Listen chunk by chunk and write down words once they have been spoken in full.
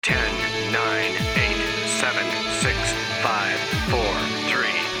6, 5, 4, 3,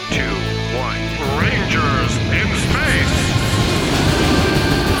 2, 1. Rangers in space!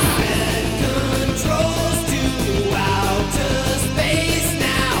 Controls to outer space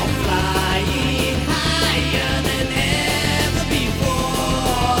now, flying higher than ever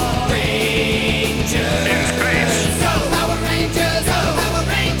before. Rangers In space! go, Power Rangers go, Power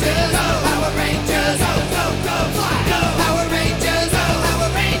Rangers go, Power Rangers go, go, fly, go, Power Rangers go, Power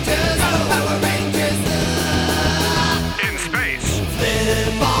Rangers go, Power Rangers In space!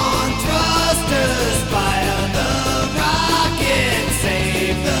 Flip on thrusters, fire the rocket,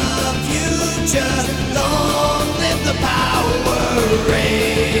 save the future. Long live the Power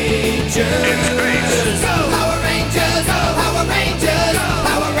Rangers. In space! Go Power Rangers, go Power Rangers, go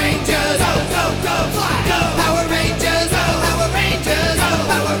Power Rangers, go, fly, go Power Rangers, go Power Rangers, go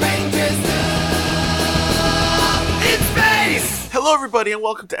Power Rangers, in space. Hello, everybody, and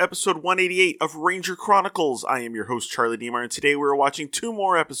welcome to episode 188 of Ranger Chronicles. I am your host, Charlie Deemer, and today we're watching two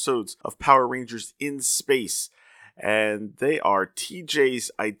more episodes of Power Rangers in Space. And they are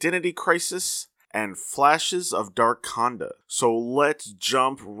TJ's Identity Crisis and Flashes of Darkonda. So let's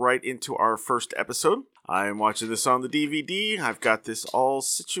jump right into our first episode. I am watching this on the DVD. I've got this all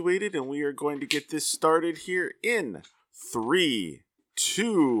situated, and we are going to get this started here in 3,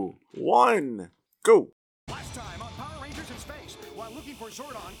 2, 1, go. Last time on Power Rangers in Space, while looking for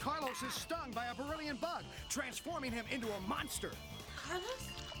Zordon, Carlos is stung by a beryllium bug, transforming him into a monster. Carlos?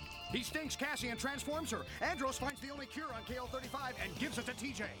 He stings Cassie and transforms her. Andros finds the only cure on KL-35 and gives it to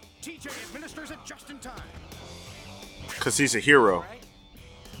TJ. TJ administers it just in time. Because he's a hero. Right?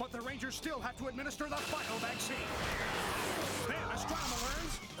 But the Rangers still have to administer the final vaccine. Then Astronomer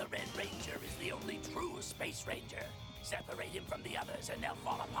learns The Red Ranger is the only true Space Ranger. Separate him from the others and they'll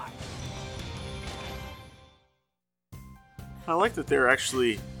fall apart. I like that they're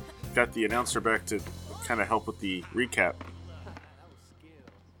actually got the announcer back to kind of help with the recap.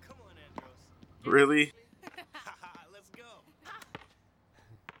 Really? Let's go.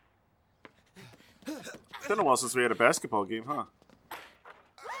 It's been a while since we had a basketball game, huh?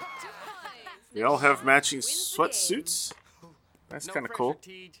 They all have matching sweatsuits? That's kind of cool. All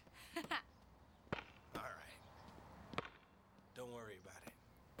right. Don't worry about it.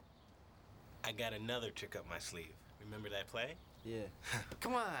 I got another trick up my sleeve. Remember that play? Yeah.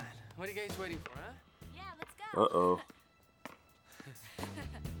 Come on. What are you guys waiting for, huh? Yeah, let's go. Uh-oh.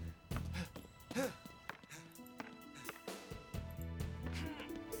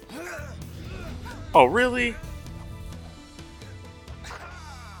 Oh, really?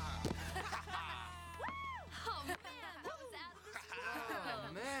 Oh, man, that was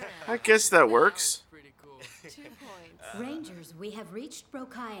Oh, man. I guess that works. Pretty cool. 2 points. Rangers, we have reached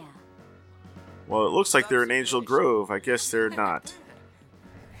Brokaya. Well, it looks like they're in Angel Grove. I guess they're not.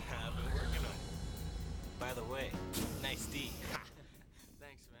 I've been working on it. By the way, nice D.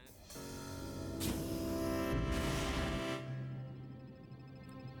 Thanks, man.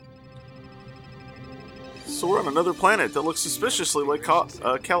 So we're on another planet that looks suspiciously like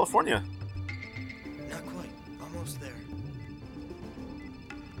California. Not quite. Almost there.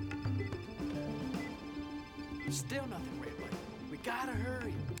 Still nothing, Ripley. We gotta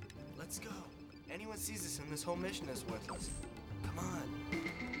hurry. Let's go. Anyone sees us and this whole mission is worthless. Come on.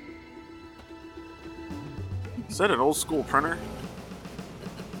 Is that an old school printer?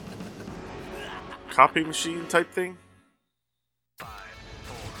 Copy machine type thing? 5,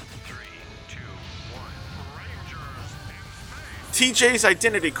 4, 3, 2, 1. Rangers in space! TJ's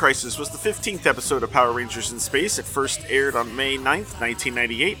Identity Crisis was the 15th episode of Power Rangers in Space. It first aired on May 9th,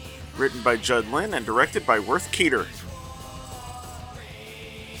 1998, written by Judd Lynn and directed by Worth Cater.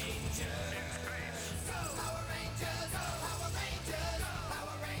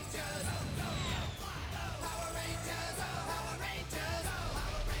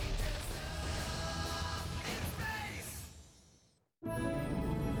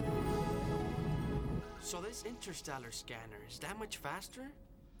 So this interstellar scanner is that much faster?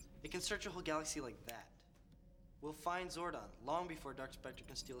 It can search a whole galaxy like that. We'll find Zordon long before Dark Spectre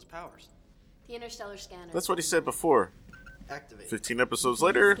can steal his powers. The interstellar scanner. That's what he said before. Activate. 15 episodes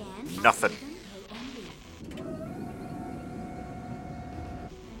later, nothing.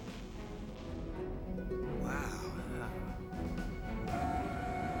 Wow.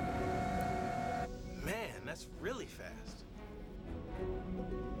 Man, that's really fast.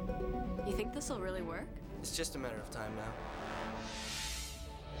 You think this will really work? It's just a matter of time now.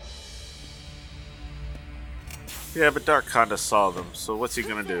 Yeah, but Darkonda saw them, so what's he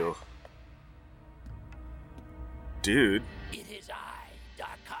gonna do? Dude. It is I,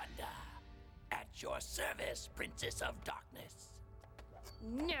 Darkonda. At your service, Princess of Darkness.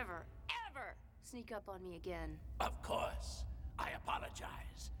 Never, ever sneak up on me again. Of course. I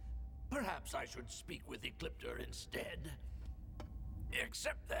apologize. Perhaps I should speak with Ecliptor instead.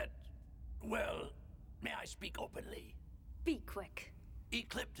 Except that, well, may I speak openly? Be quick.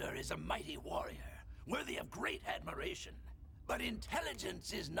 Ecliptor is a mighty warrior, worthy of great admiration. But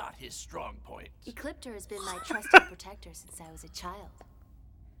intelligence is not his strong point. Ecliptor has been my trusted protector since I was a child.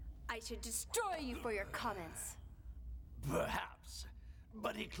 I should destroy you for your comments. Perhaps.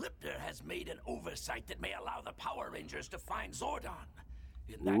 But Ecliptor has made an oversight that may allow the Power Rangers to find Zordon.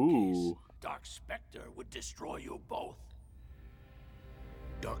 In that case, Dark Spectre would destroy you both.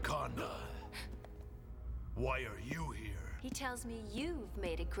 Darkonda, why are you here? He tells me you've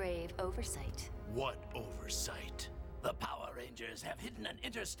made a grave oversight. What oversight? The Power Rangers have hidden an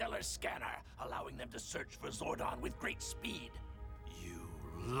interstellar scanner, allowing them to search for Zordon with great speed. You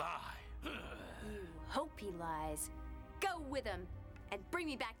lie. You hope he lies. Go with him and bring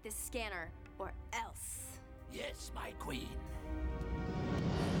me back this scanner, or else. Yes, my queen.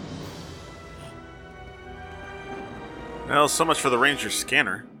 Well, so much for the Ranger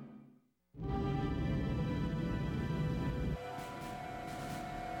scanner.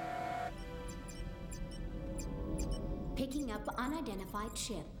 Picking up unidentified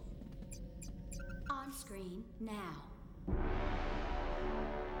ship. On screen now.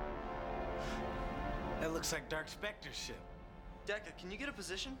 That looks like Dark Spectre's ship. Deca, can you get a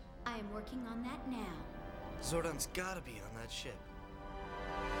position? I am working on that now. Zordon's gotta be on that ship.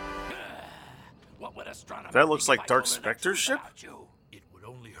 What would astronomers That looks think like if I Dark told her the Spectre's truth ship? about you? It would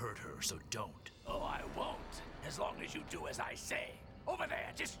only hurt her, so don't. Oh, I won't. As long as you do as I say. Over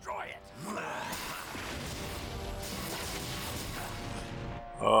there, destroy it.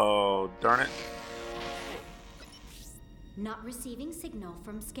 Oh, darn it. Not receiving signal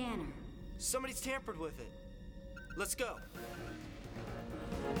from scanner. Somebody's tampered with it. Let's go.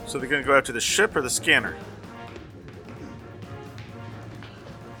 So they're gonna go after the ship or the scanner?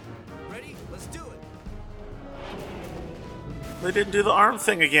 Ready? Let's do it. They didn't do the arm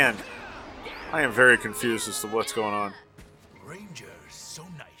thing again. I am very confused as to what's going on. Ranger, so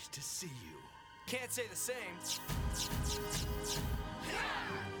nice to see you. Can't say the same.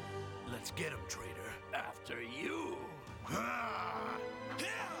 Let's get him, traitor. After you.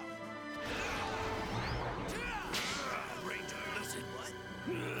 Ranger, listen. What?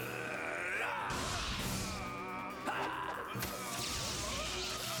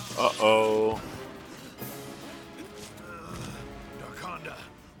 Uh-oh. Darkonda,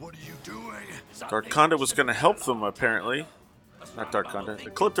 what are you doing? Darkonda was gonna help them, apparently. Not Darkonda.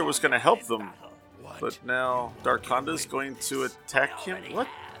 Ecliptor was gonna help them. But now Darkonda's going to attack him? What?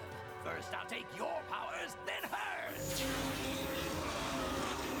 First, I'll take your powers, then hers.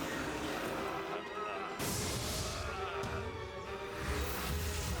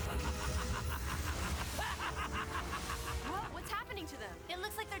 What's happening to them? It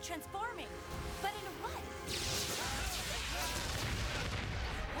looks like they're transforming. But into what?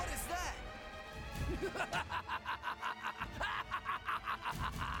 What is that?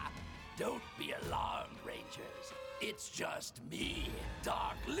 Don't be alarmed, Rangers. It's just me,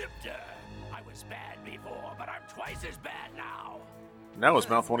 Dark Lipter. I was bad before, but I'm twice as bad now. Now his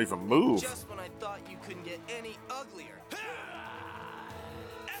mouth won't even move. Just when I thought you couldn't get any uglier.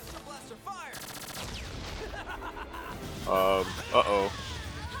 Astro Blaster, fire! Uh-oh.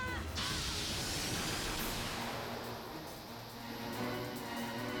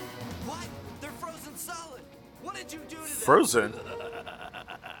 What? They're frozen solid. What did you do to them? Frozen?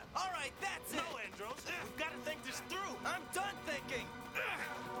 All right, that's it. No, Andros. We've got to think this through. I'm done thinking.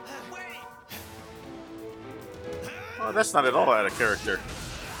 Wait. Oh, that's not at all out of character.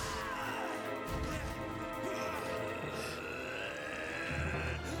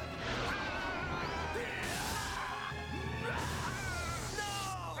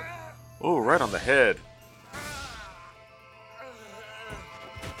 Oh, right on the head.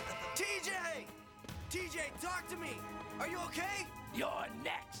 TJ! TJ, talk to me. Are you okay? You're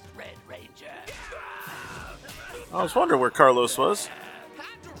next, Red Ranger. I was wondering where Carlos was.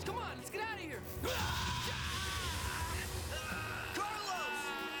 Andros, come on, let's get out of here. Carlos!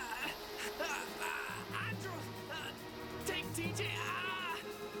 Andros, take TJ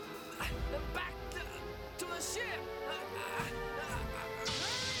back to the ship.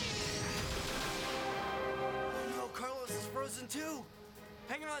 Oh no, Carlos is frozen too.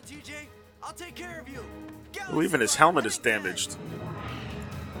 Hang on, TJ. I'll take care of you. Oh, even his helmet is damaged.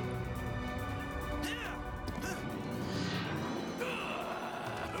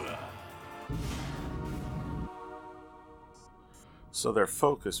 So their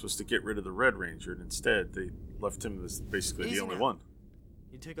focus was to get rid of the Red Ranger, and instead they left him as basically the Easy only now. one.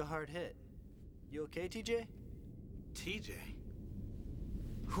 You took a hard hit. You okay, TJ? TJ?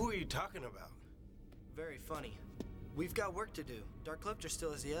 Who are you talking about? Very funny. We've got work to do. Dark Clipter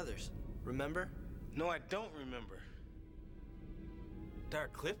still has the others. Remember? No, I don't remember.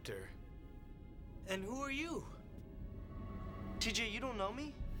 Dark Clipter? And who are you? TJ, you don't know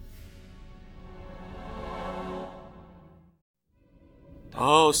me?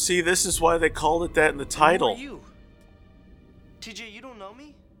 Oh, see, this is why they called it that in the title. Who are you? TJ, you don't know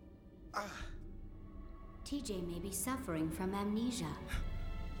me? TJ may be suffering from amnesia.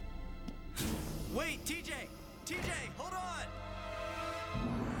 Wait, TJ! TJ, hold on!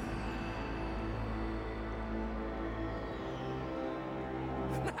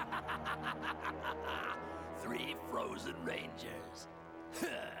 3 frozen rangers.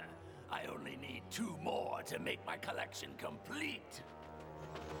 I only need 2 more to make my collection complete.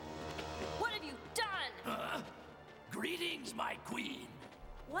 What have you done? Greetings, my queen.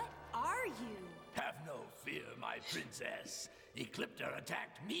 What are you? Have no fear, my princess. Ecliptor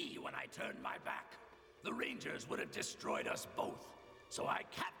attacked me when I turned my back. The Rangers would have destroyed us both, so I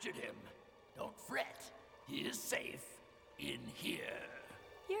captured him. Don't fret. He is safe in here.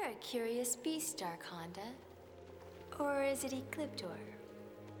 You're a curious beast, Darkonda. Or is it Ecliptor?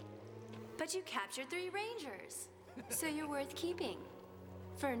 But you captured 3 Rangers, so you're worth keeping.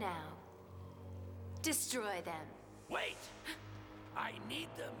 For now. Destroy them. Wait! I need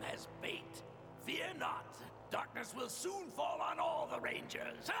them as bait. Fear not. Darkness will soon fall on all the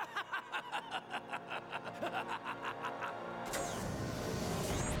Rangers.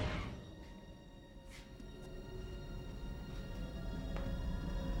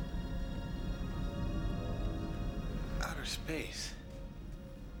 Outer space.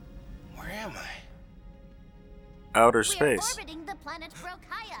 Where am I? Outer space. We're orbiting the planet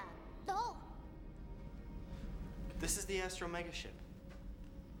Brokaya. Oh. This is the Astro Megaship.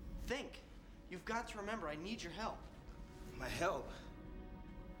 Think. You've got to remember, I need your help. My help?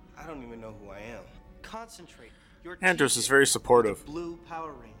 I don't even know who I am. Concentrate. Your Andros TJ, is very supportive. the Blue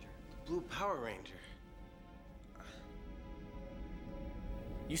Power Ranger. Blue Power Ranger.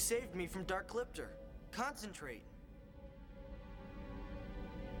 You saved me from Dark Clipter. Concentrate.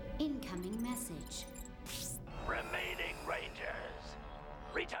 Incoming message. Remaining Rangers,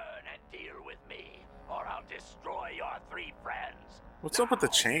 return and deal with me, or I'll destroy your 3 friends. What's up with the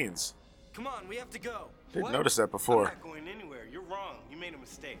chains? Come on, we have to go. Didn't notice that before. I'm not going anywhere. You're wrong. You made a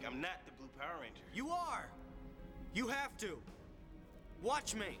mistake. I'm not the Blue Power Ranger. You are. You have to.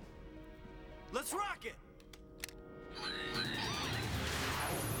 Watch me. Let's rock it.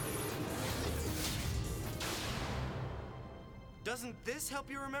 Doesn't this help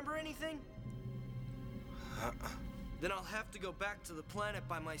you remember anything? Then I'll have to go back to the planet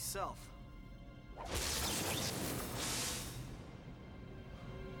by myself.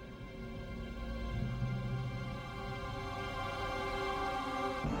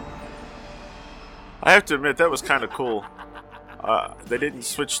 I have to admit, that was kind of cool. They didn't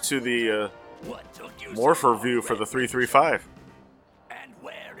switch to the Morpher view for the 335. And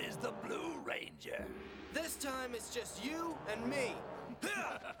where is the Blue Ranger? This time it's just you and me.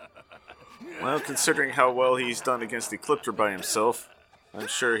 Well, considering how well he's done against Ecliptor by himself, I'm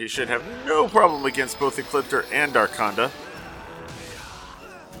sure he should have no problem against both Ecliptor and Darkonda.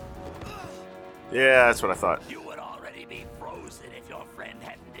 Yeah, that's what I thought. You would already be frozen if your friend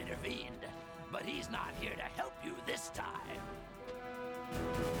hadn't intervened. But he's not here to help you this time.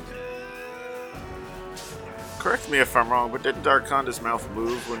 Correct me if I'm wrong, but didn't Darkonda's mouth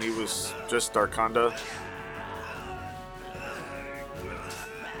move when he was just Darkonda?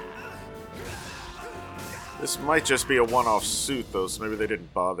 This might just be a one-off suit, though, so maybe they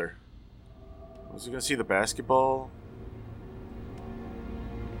didn't bother. Was he gonna see the basketball?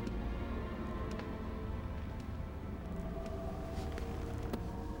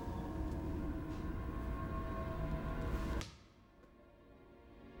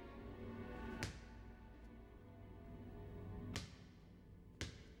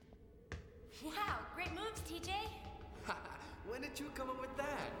 Wow, great moves, TJ. When did you come up with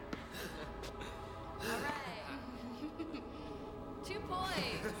that? All right. 2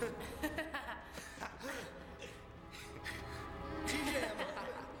 points.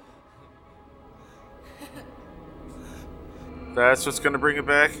 That's what's gonna bring it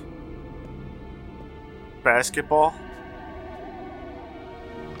back? Basketball?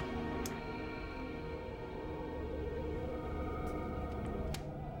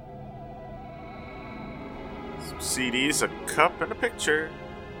 Some CDs, a cup, and a picture.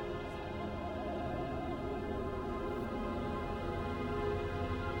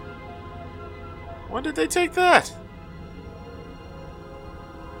 When did they take that?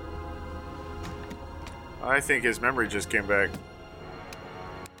 I think his memory just came back.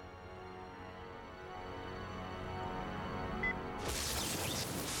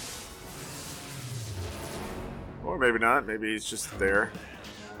 Or maybe not. Maybe he's just there.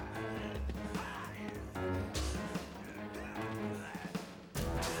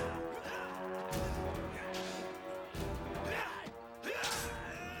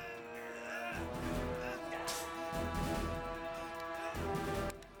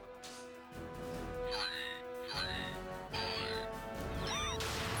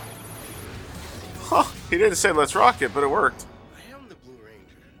 Huh, he didn't say let's rock it, but it worked. I am the Blue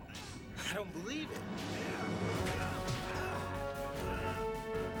Ranger. I don't believe it.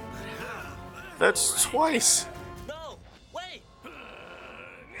 That's twice. No, wait. Hold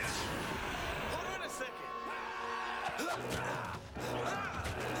on a second.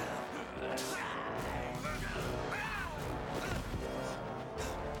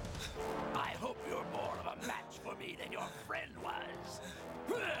 I hope you're more of a match for me than your friend was.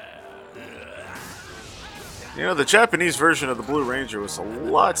 You know, the Japanese version of the Blue Ranger was a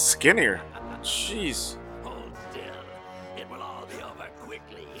lot skinnier. Jeez. Hold still. It will all be over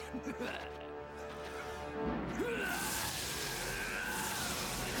quickly.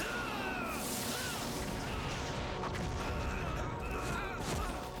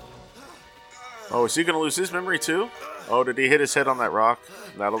 Oh, is he gonna lose his memory too? Oh, did he hit his head on that rock?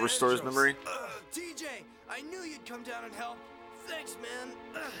 That'll restore his memory? TJ, I knew you'd come down and help. Thanks, man.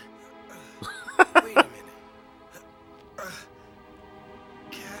 Wait a minute.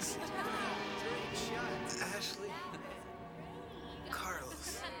 Cassie. Ashley.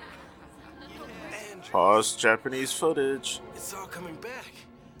 Carlos. Andrew. Pause Japanese footage. It's all coming back.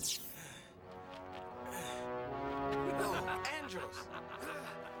 Oh, Andros.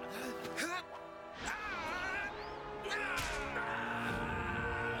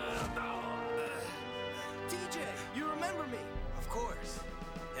 TJ, you remember me? Of course.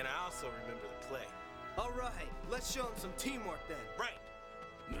 And I also remember the play. All right, let's show him some teamwork then. Right.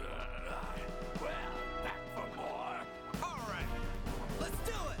 Well, back for more. All right. Let's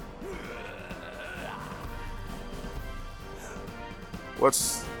do it.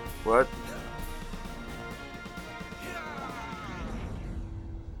 What?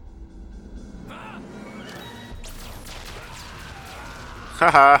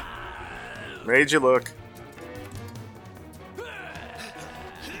 Haha. Made you look.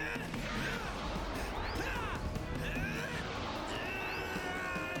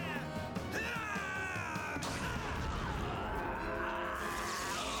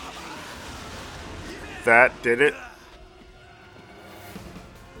 That did it?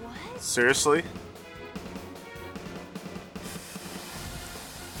 What? Seriously?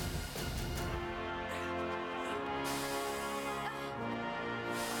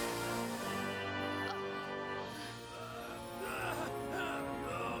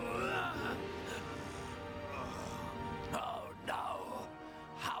 Oh no!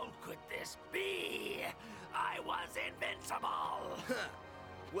 How could this be? I was invincible!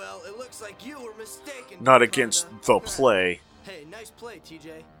 Well, it looks like you were mistaken. Not against the play. Hey, nice play,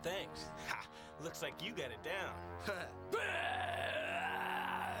 TJ. Thanks. Ha! Looks like you got it down.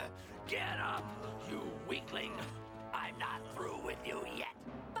 Get up, you weakling! I'm not through with you yet.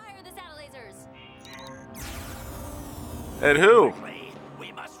 Fire the saddle lasers! And who? Quickly,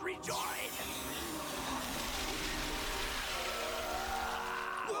 we must rejoin.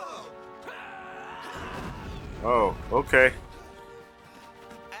 Oh, okay.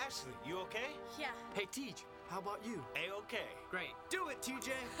 Ashley, you okay? Yeah. Hey, Teach, how about you? A-okay. Great. Do it,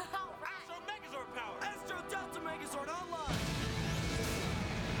 TJ. Astro Megazord power! Astro Delta Megazord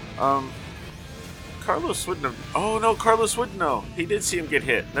online. Carlos wouldn't have. Oh no, Carlos wouldn't know. He did see him get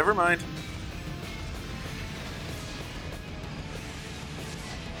hit. Never mind.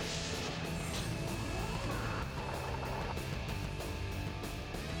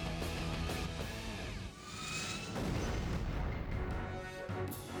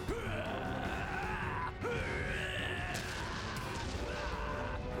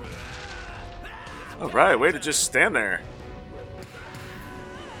 All right, way to just stand there.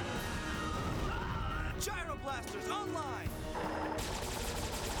 Gyro blasters online.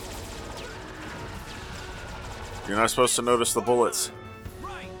 You're not supposed to notice the bullets.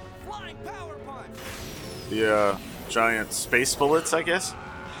 Right. Flying power punch. The giant space bullets, I guess.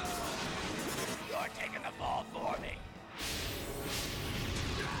 You're taking the fall for me.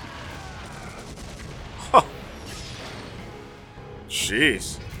 Huh.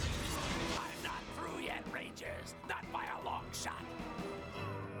 Jeez. I'm not through yet, Rangers. Not by a long shot.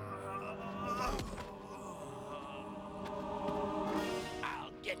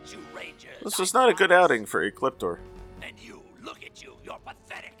 I'll get you, Rangers. Rangers. This was not a good outing for Ecliptor. And you, look at you, you're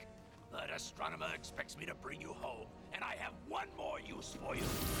pathetic. That astronomer expects me to bring you home, and I have one more use for you.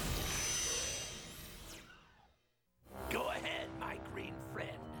 Go ahead, my green friend.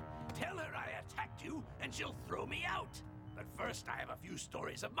 Tell her I attacked you, and she'll throw me out. But first, I have a few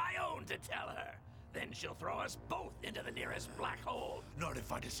stories of my own to tell her. Then she'll throw us both into the nearest black hole. Not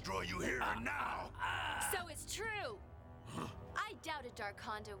if I destroy you here and now. So it's true. I doubted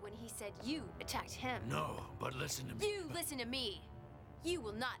Darkonda when he said you attacked him. No, but listen to me. You listen to me. You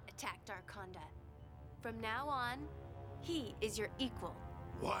will not attack Darkonda. From now on, he is your equal.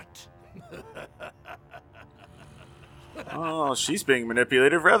 What? Oh, she's being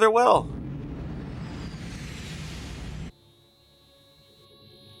manipulated rather well.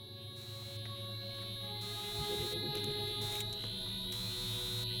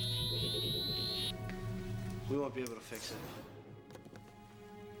 We won't be able to fix it.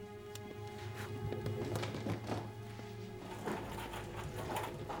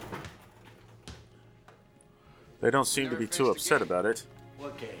 They don't seem to be too upset about it.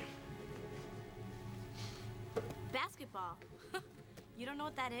 What game? Basketball. You don't know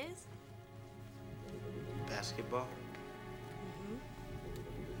what that is? Basketball?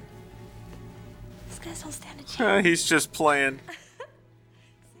 These guys don't stand a chance. He's just playing.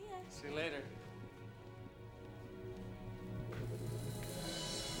 See you later.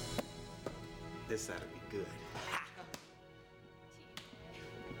 This ought to be good.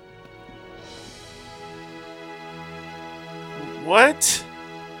 What?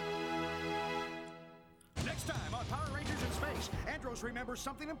 Next time on Power Rangers in Space, Andros remembers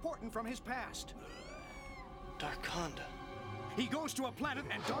something important from his past. Darkonda. He goes to a planet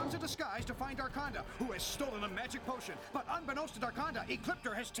and dons a disguise to find Darkonda, who has stolen a magic potion. But unbeknownst to Darkonda,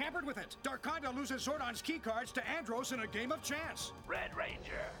 Ecliptor has tampered with it. Darkonda loses Zordon's key cards to Andros in a game of chance. Red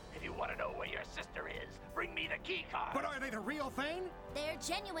Ranger, if you want to know where your sister is, bring me the key card. But are they the real thing? They're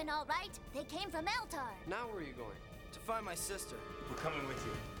genuine, all right. They came from Eltar. Now where are you going? To find my sister. We're coming with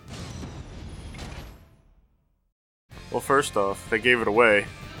you. Well, first off, they gave it away.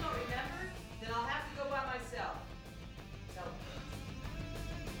 Don't remember? Then I'll have to go by myself. So.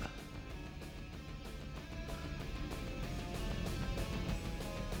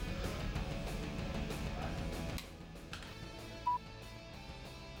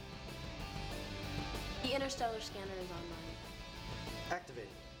 The interstellar scanner is online. Activate.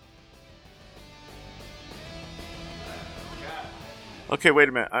 Okay, wait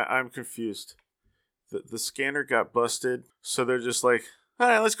a minute. I'm confused. The scanner got busted, so they're just like, all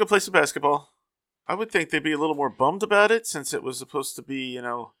right, let's go play some basketball. I would think they'd be a little more bummed about it since it was supposed to be,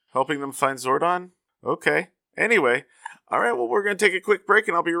 helping them find Zordon. Okay. Anyway, all right, well, we're going to take a quick break,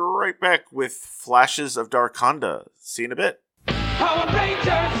 and I'll be right back with flashes of Darkonda. See you in a bit. Power Rangers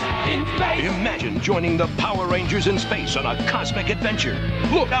in space! Imagine joining the Power Rangers in space on a cosmic adventure.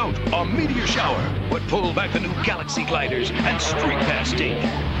 Look out, a meteor shower would pull back the new Galaxy gliders and streak past danger.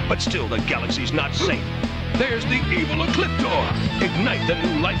 But still, the galaxy's not safe. There's the evil Ecliptor. Ignite the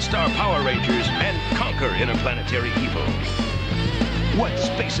new Lightstar Power Rangers and conquer interplanetary evil. What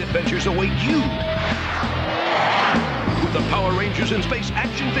space adventures await you? With the Power Rangers in Space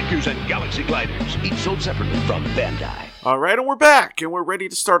action figures and Galaxy gliders, each sold separately from Bandai. All right, and we're back, and we're ready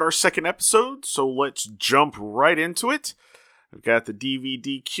to start our second episode, so let's jump right into it. I've got the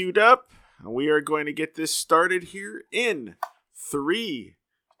DVD queued up, and we are going to get this started here in 3,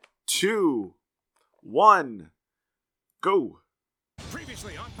 2, 1, go.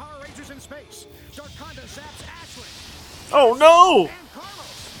 Previously on Power Rangers in Space, Darkonda zaps Ashland. Oh no! And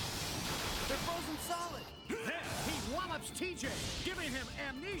Carlos. They're frozen solid. Then he wallops TJ, giving him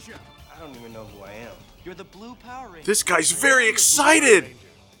amnesia. I don't even know who I am. You're the blue Power Ranger. This guy's very excited!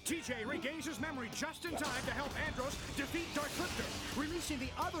 TJ regains his memory just in time to help Andros defeat Darklyptor, releasing the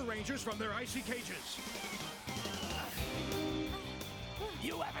other Rangers from their icy cages.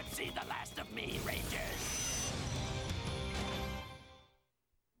 You haven't seen the last of me, Rangers.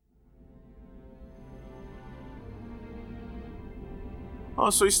 Oh,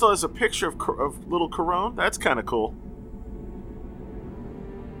 so he still has a picture of little Corone? That's kind of cool.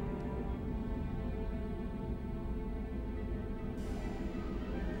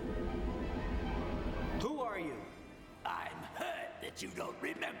 Who are you? I'm hurt that you don't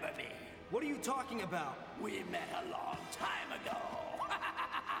remember me. What are you talking about? We met a long time ago.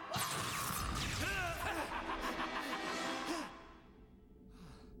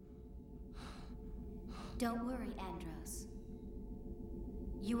 Don't worry, Andros.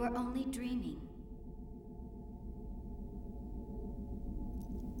 You were only dreaming.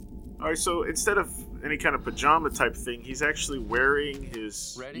 Alright, so instead of any kind of pajama type thing. He's actually wearing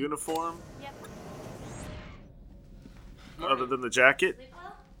his uniform. Yep. Other than the jacket.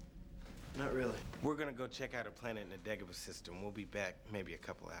 Not really. We're gonna go check out a planet in the Dagobah system. We'll be back maybe a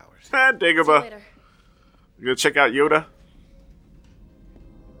couple hours. Dagobah. You gonna check out Yoda?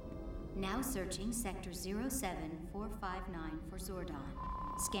 Now searching Sector 07459 for Zordon.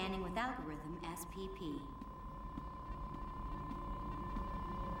 Scanning with algorithm SPP.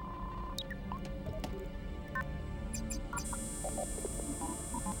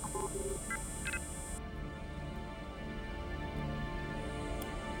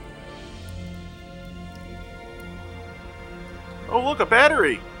 Oh, look, a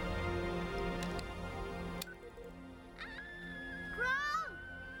battery.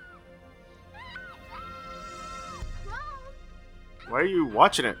 Why are you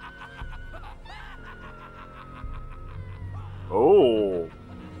watching it? Oh.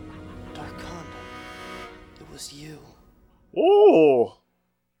 Darkonda, it was you. Oh.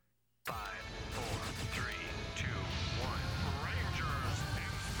 5, 4, 3, 2, 1. Rangers in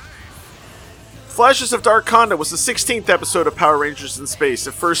space. Flashes of Darkonda was the 16th episode of Power Rangers in Space.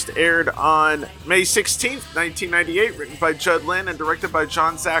 It first aired on May 16th, 1998, written by Judd Lynn and directed by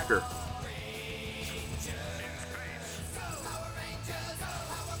John Zacher.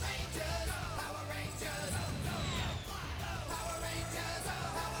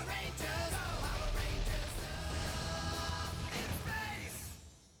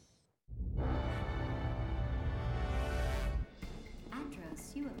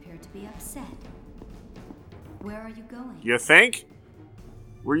 Andros, you appear to be upset. Where are you going? You think?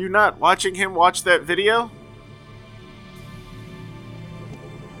 Were you not watching him watch that video?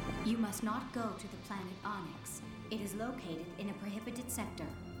 You must not go to the planet Onyx. It is located in a prohibited sector.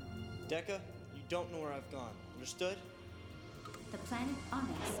 Deca, you don't know where I've gone. Understood? The planet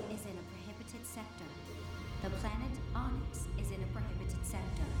Onyx is in a prohibited sector. The planet Onyx is in a prohibited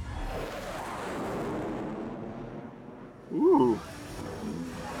sector. Ooh.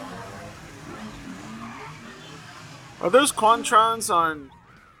 Are those Quantrons on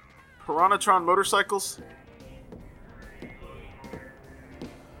Piranhatron motorcycles?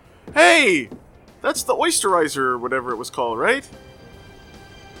 Hey! That's the Oysterizer or whatever it was called, right?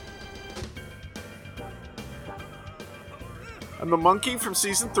 And the monkey from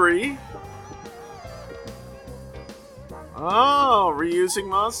season 3. Oh, reusing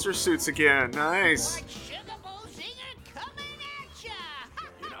monster suits again. Nice. You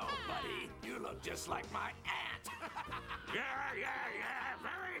know, buddy, you look just like my aunt. Yeah,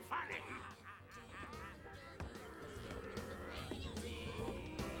 very funny.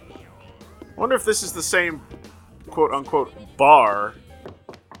 Wonder if this is the same quote-unquote bar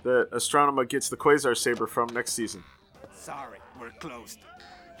that Astronema gets the Quasar Saber from next season. Sorry, we're closed.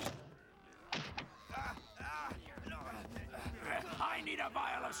 I need a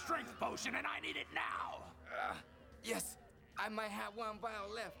vial of strength potion, and I need it now. Yes, I might have one vial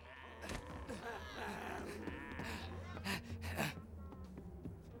left.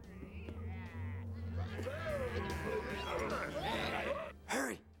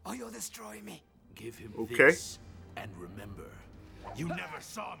 Hurry, or you'll destroy me. Give him Okay. this, and remember, you never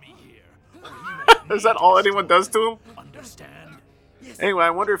saw me here. Is that all anyone does to him? Understand? Anyway, I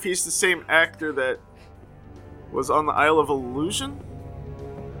wonder if he's the same actor that was on the Isle of Illusion?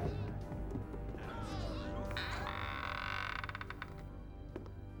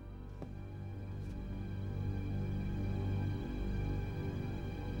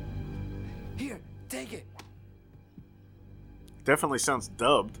 Here, take it. Definitely sounds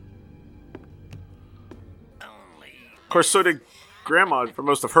dubbed. Of course, so did Grandma for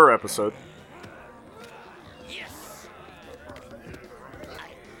most of her episode. Yes. I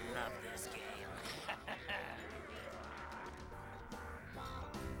love this game.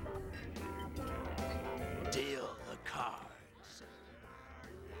 Deal the cards.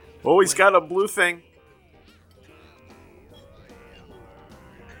 Oh, he's got a blue thing.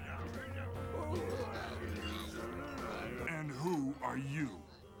 And who are you?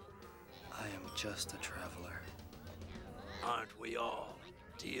 I am just a traveler. Aren't we all?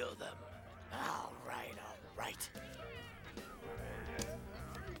 Deal them. All right, all right.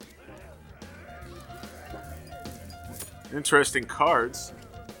 Interesting cards.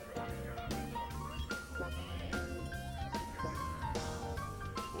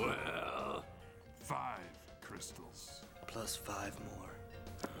 Well, 5 crystals. Plus 5 more.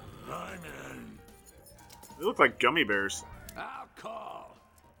 I'm in. They look like gummy bears. I'll call.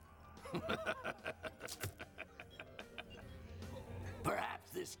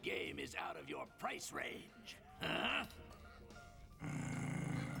 Perhaps this game is out of your price range. Huh?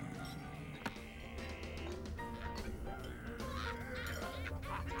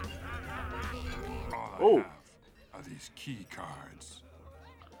 Oh. have are these key cards.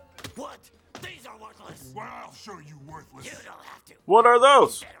 What? These are worthless. Well, I'll show you worthless. You don't have to. What are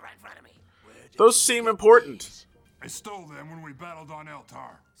those? Get right in front of me. Those seem important. I stole them when we battled on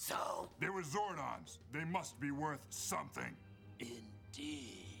Eltar. So? They were Zordons. They must be worth something.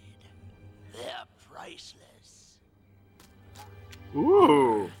 Indeed. They're priceless.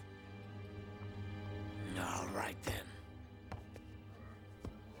 Ooh. All right then.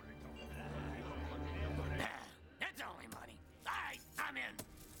 It's only money. All right, I'm in.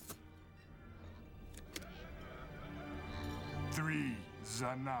 3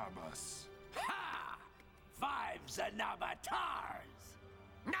 Zanabas. Ha! 5 Zanabatars.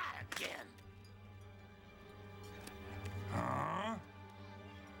 Not again. Huh?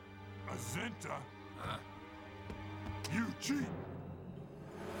 Azenta? Huh? You cheat.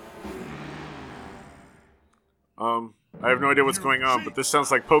 I have no idea what's going on, but this sounds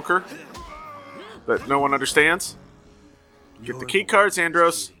like poker that no one understands. Get the key cards,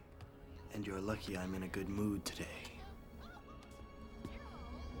 Andros. And you're lucky I'm in a good mood today.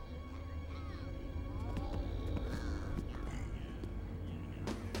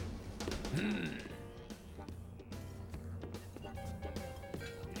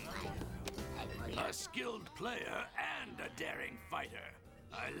 A skilled player and a daring fighter.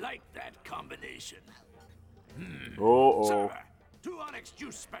 I like that combination. Oh. Sir, 2 Onyx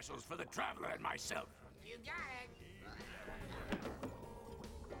juice specials for the Traveler and myself. You got it.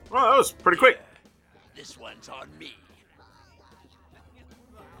 Well, that was pretty quick. This one's on me.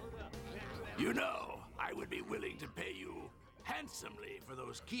 You know, I would be willing to pay you handsomely for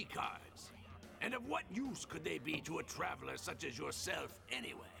those key cards. And of what use could they be to a traveler such as yourself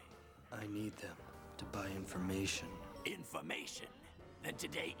anyway? I need them to buy information. Information? Then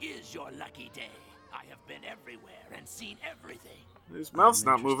today is your lucky day. I have been everywhere and seen everything. His mouth's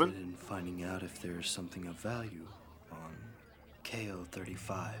not I'm moving. interested in finding out if there's something of value on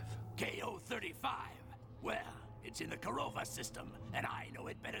KO-35. KO-35? Well, it's in the Karova system, and I know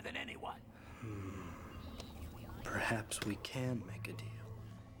it better than anyone. Perhaps we can make a deal.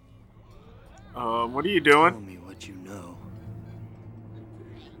 What are you doing? Tell me what you know.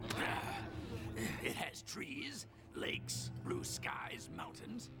 It has trees, lakes, blue skies,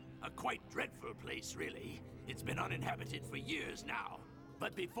 mountains. A quite dreadful place, really. It's been uninhabited for years now.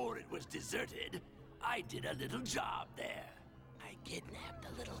 But before it was deserted, I did a little job there. I kidnapped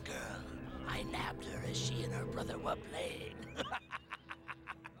a little girl. I nabbed her as she and her brother were playing.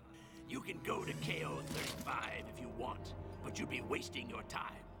 You can go to KO-35 if you want, but you'd be wasting your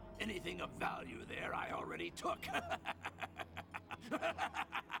time. Anything of value there I already took.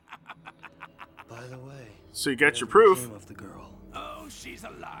 By the way, So you got your proof. of the girl. Oh, she's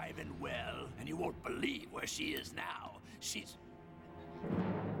alive and well, and you won't believe where she is now. She's...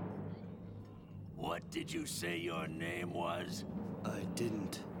 What did you say your name was? I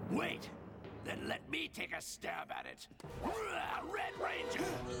didn't. Wait, then let me take a stab at it. Red Ranger!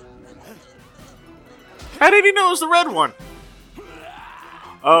 How did he know it was the red one?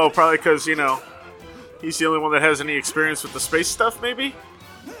 Oh, probably because, you know, he's the only one that has any experience with the space stuff, maybe?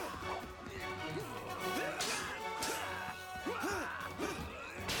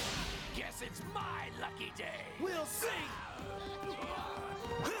 Guess it's my lucky day. We'll see.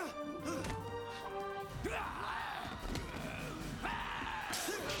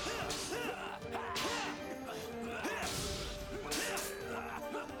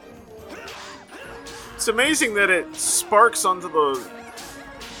 It's amazing that it sparks onto the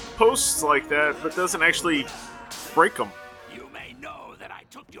posts like that, but doesn't actually break them. You may know that I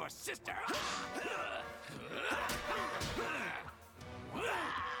took your sister.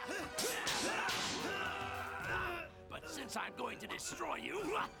 But since I'm going to destroy you,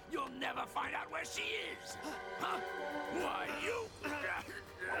 you'll never find out where she is. Huh? Why, you...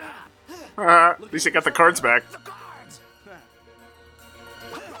 At least I got the cards back.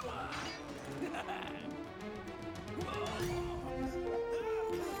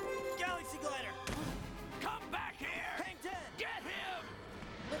 Galaxy Glider. Come back here! Hang 10. Get him!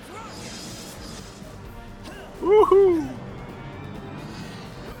 Let's rock. Woohoo!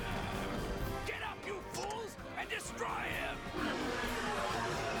 Get up, you fools, and destroy him!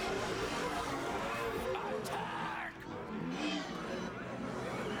 Attack!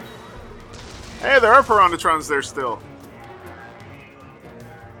 Hey, there are Piranatrons there still.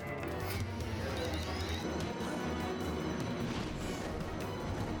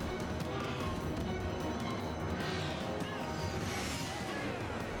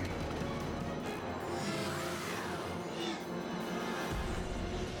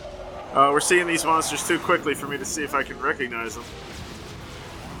 We're seeing these monsters too quickly for me to see if I can recognize them.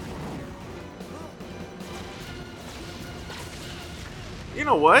 You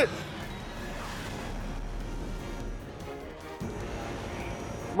know what?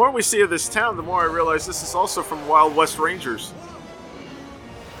 The more we see of this town, the more I realize this is also from Wild West Rangers.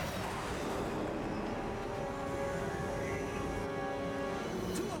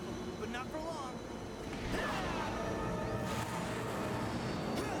 But not for long.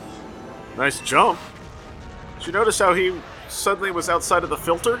 Nice jump. Did you notice how he suddenly was outside of the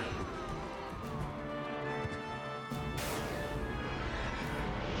filter?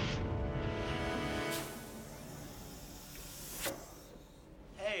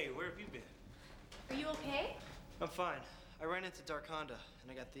 Hey, where have you been? Are you okay? I'm fine. I ran into Darkonda, and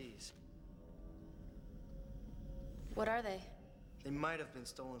I got these. What are they? They might have been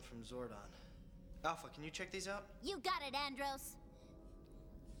stolen from Zordon. Alpha, can you check these out? You got it, Andros.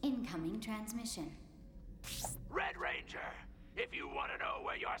 Incoming transmission. Red Ranger, if you want to know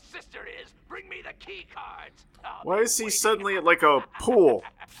where your sister is, bring me the key cards. Why is he suddenly at like a pool?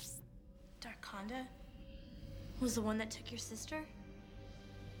 Darkonda? Was the one that took your sister?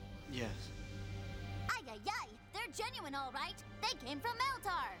 Yes. Ay, ay, ay. They're genuine, all right. They came from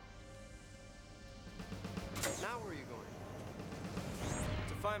Meltar. Now where are you going?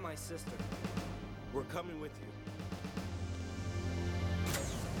 To find my sister. We're coming with you.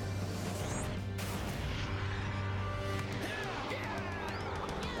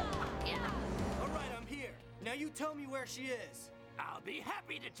 All right, I'm here. Now you tell me where she is. I'll be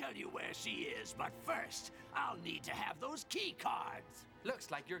happy to tell you where she is, but first, I'll need to have those key cards.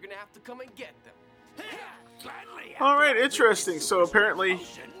 Looks like you're gonna have to come and get them. Gladly. All right, interesting. So apparently,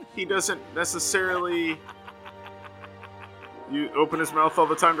 he doesn't necessarily open his mouth all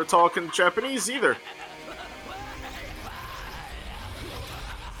the time to talk in Japanese either.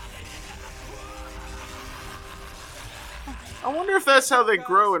 I wonder if that's how they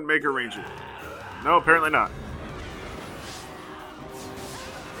grow in Mega Ranger. No, apparently not.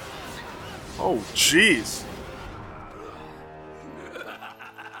 Oh, jeez.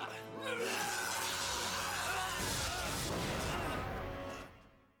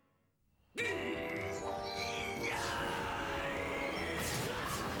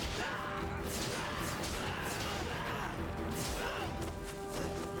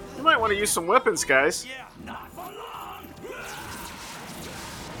 You might want to use some weapons, guys.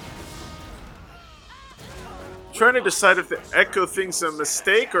 Trying to decide if the echo thing's a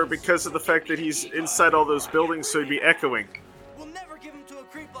mistake or because of the fact that he's inside all those buildings, so he'd be echoing. We'll never give him to a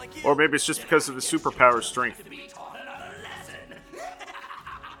creep like you. Or maybe it's just because of his superpower strength.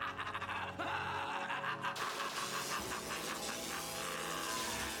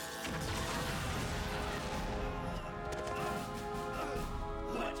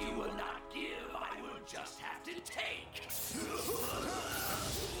 What you will not give, I will just have to take.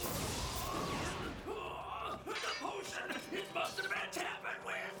 The potion, it must have been tampered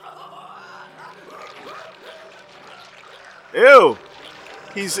with. Ew!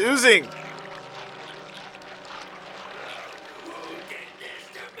 He's oozing!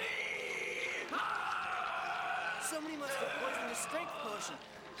 Somebody must have poisoned the strength potion.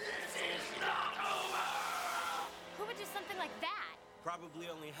 Who would do something like that? Probably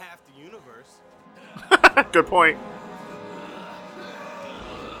only half the universe. Good point.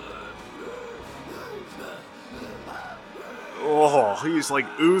 Oh, he's like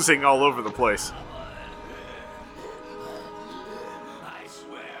oozing all over the place.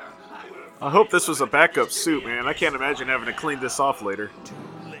 I hope this was a backup suit, man. I can't imagine having to clean this off later. Too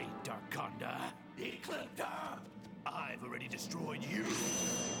late, Darkonda. Ecliptor. I've already destroyed you.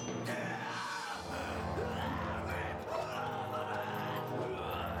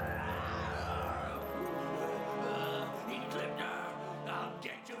 Ecliptor, I'll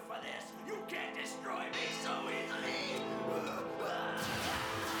get you for this. You can't destroy me so easily.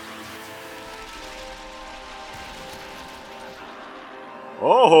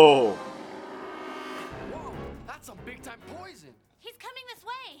 Oh! Whoa, that's some big time poison. He's coming this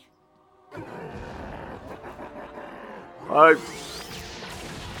way.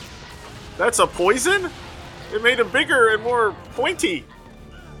 That's a poison? It made him bigger and more pointy.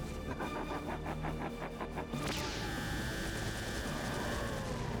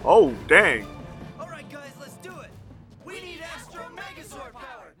 Oh, dang. All right, guys, let's do it. We need Astro Megazord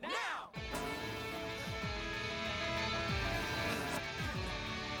power now.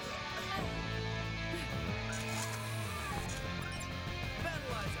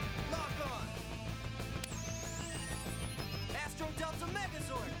 Battleizer, lock on. Astro Delta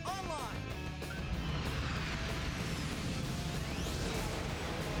Megazord online.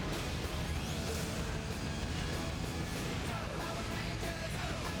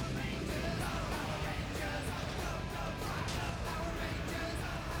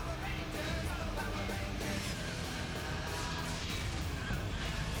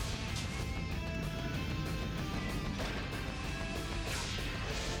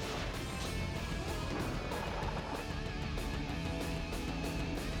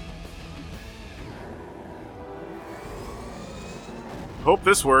 Hope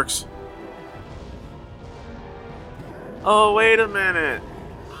this works. Oh, wait a minute.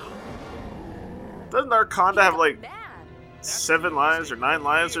 Doesn't Arconda have like 7 lives or 9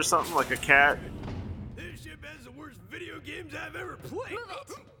 lives or something, like a cat? This ship has the worst video games I've ever played.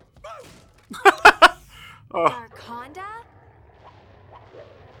 Oh. Darkonda?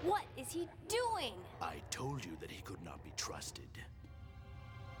 What is he doing? I told you that he could not be trusted.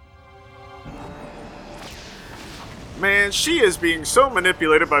 Man, she is being so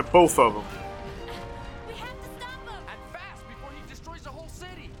manipulated by both of them. We have to stop him! And fast before he destroys the whole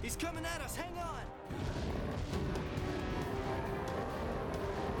city! He's coming at us. Hang on.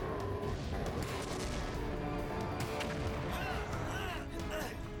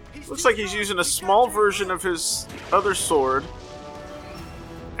 Looks like he's using a small version of his other sword.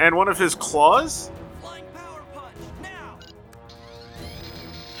 And one of his claws? Flying power punch. Now.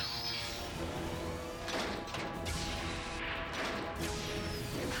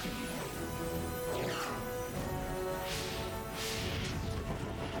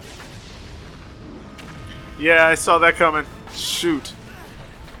 Yeah, I saw that coming. Shoot.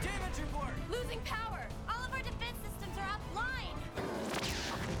 Damage report. Losing power! All of our defense systems are offline!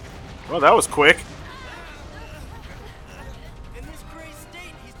 Well, that was quick. In this gray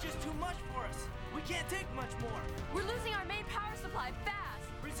state, he's just too much for us. We can't take much more. We're losing our main power supply fast.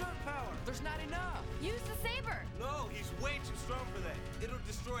 Reserve power. There's not enough! Use the saber. No, he's way too strong for that. It'll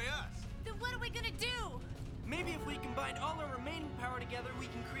destroy us. Then what are we gonna do? Maybe if we combine all our remaining power together, we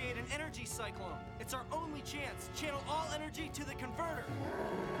can create an energy cyclone. It's our only chance. Channel all energy to the converter.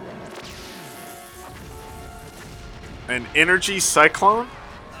 An energy cyclone?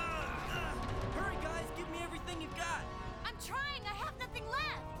 Hurry, guys. Give me everything you've got. I'm trying. I have nothing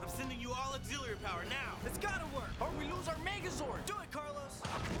left. I'm sending you all auxiliary power now. It's gotta work. Or we lose our Megazord! Do it, Carlos.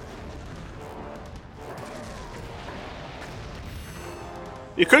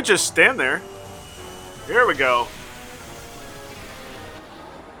 You could just stand there. Here we go.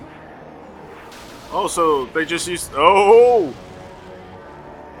 Oh, so they just used... Oh!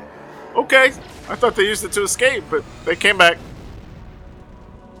 Okay. I thought they used it to escape, but they came back.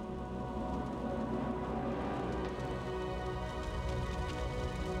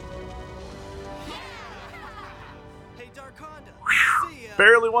 Hey, Darkonda. See ya.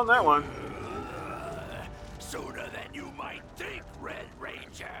 Barely won that one. Sooner than you might think, Red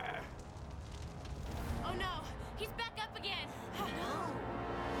Ranger. Oh no! He's back up again! Oh no!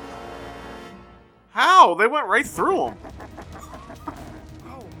 How? They went right through him.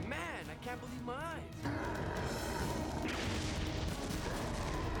 Oh man, I can't believe my eyes!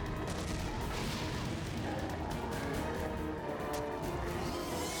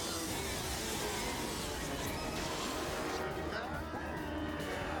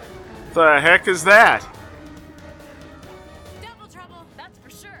 The heck is that? Double trouble, that's for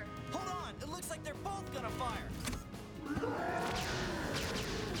sure. Hold on. It looks like they're both gonna fire.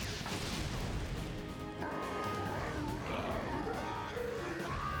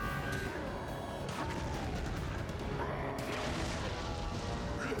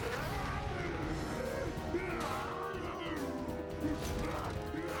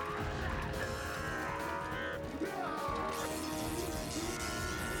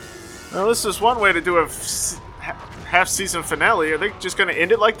 Well, this is one way to do a half-season finale. Are they just going to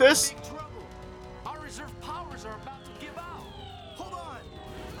end it like this? Big trouble! Our reserve powers are about to give out! Hold on.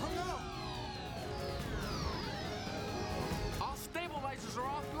 Oh no. All stabilizers are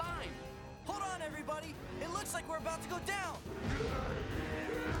offline! Hold on, everybody. It looks like we're about to go down.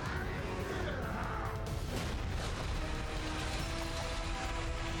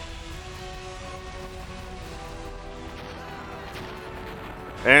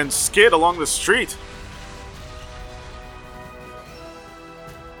 And skid along the street.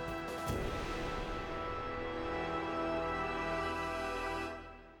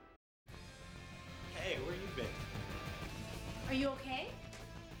 Hey, where you been? Are you okay?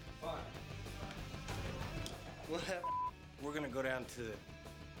 Fine. What happened? We're gonna go down to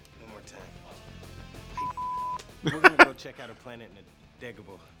one more time. We're gonna go check out a planet in a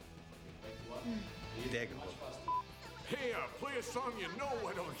Dagobah. Dagobah. Hey, play a song you know,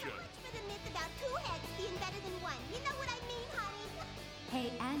 why don't you? For the myth about 2 heads being better than 1. You know what I mean, honey? Hey,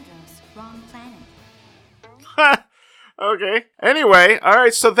 Andros, wrong planet. Okay. Anyway,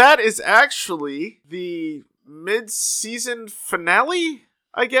 alright, so that is actually the mid-season finale,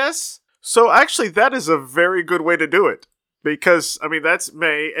 I guess? So actually, that is a very good way to do it. Because, I mean, that's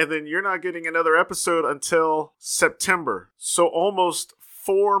May, and then you're not getting another episode until September. So almost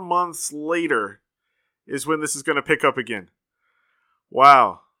 4 months later is when this is going to pick up again.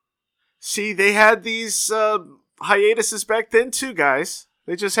 Wow. See, they had these hiatus is back then too, guys.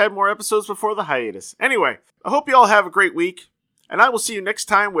 They just had more episodes before the hiatus. Anyway, I hope you all have a great week, and I will see you next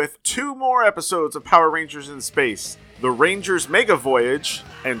time with 2 more episodes of Power Rangers in Space, The Rangers Mega Voyage,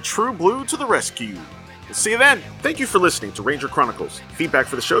 and True Blue to the Rescue. We'll see you then. Thank you for listening to Ranger Chronicles. Feedback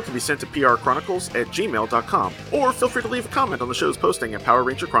for the show can be sent to prchronicles@gmail.com, or feel free to leave a comment on the show's posting at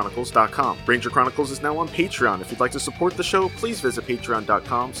powerrangerchronicles.com. Ranger Chronicles is now on Patreon. If you'd like to support the show, please visit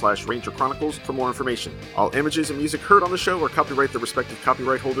patreon.com/Ranger Chronicles for more information. All images and music heard on the show are copyright their respective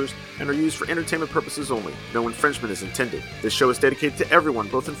copyright holders and are used for entertainment purposes only. No infringement is intended. This show is dedicated to everyone,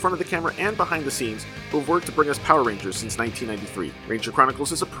 both in front of the camera and behind the scenes, who have worked to bring us Power Rangers since 1993. Ranger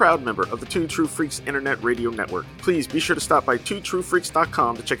Chronicles is a proud member of the Two True Freaks Internet Radio Network. Please be sure to stop by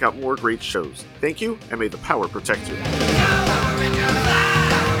twotruefreaks.com to check out more great shows. Thank you, and may the power protect you.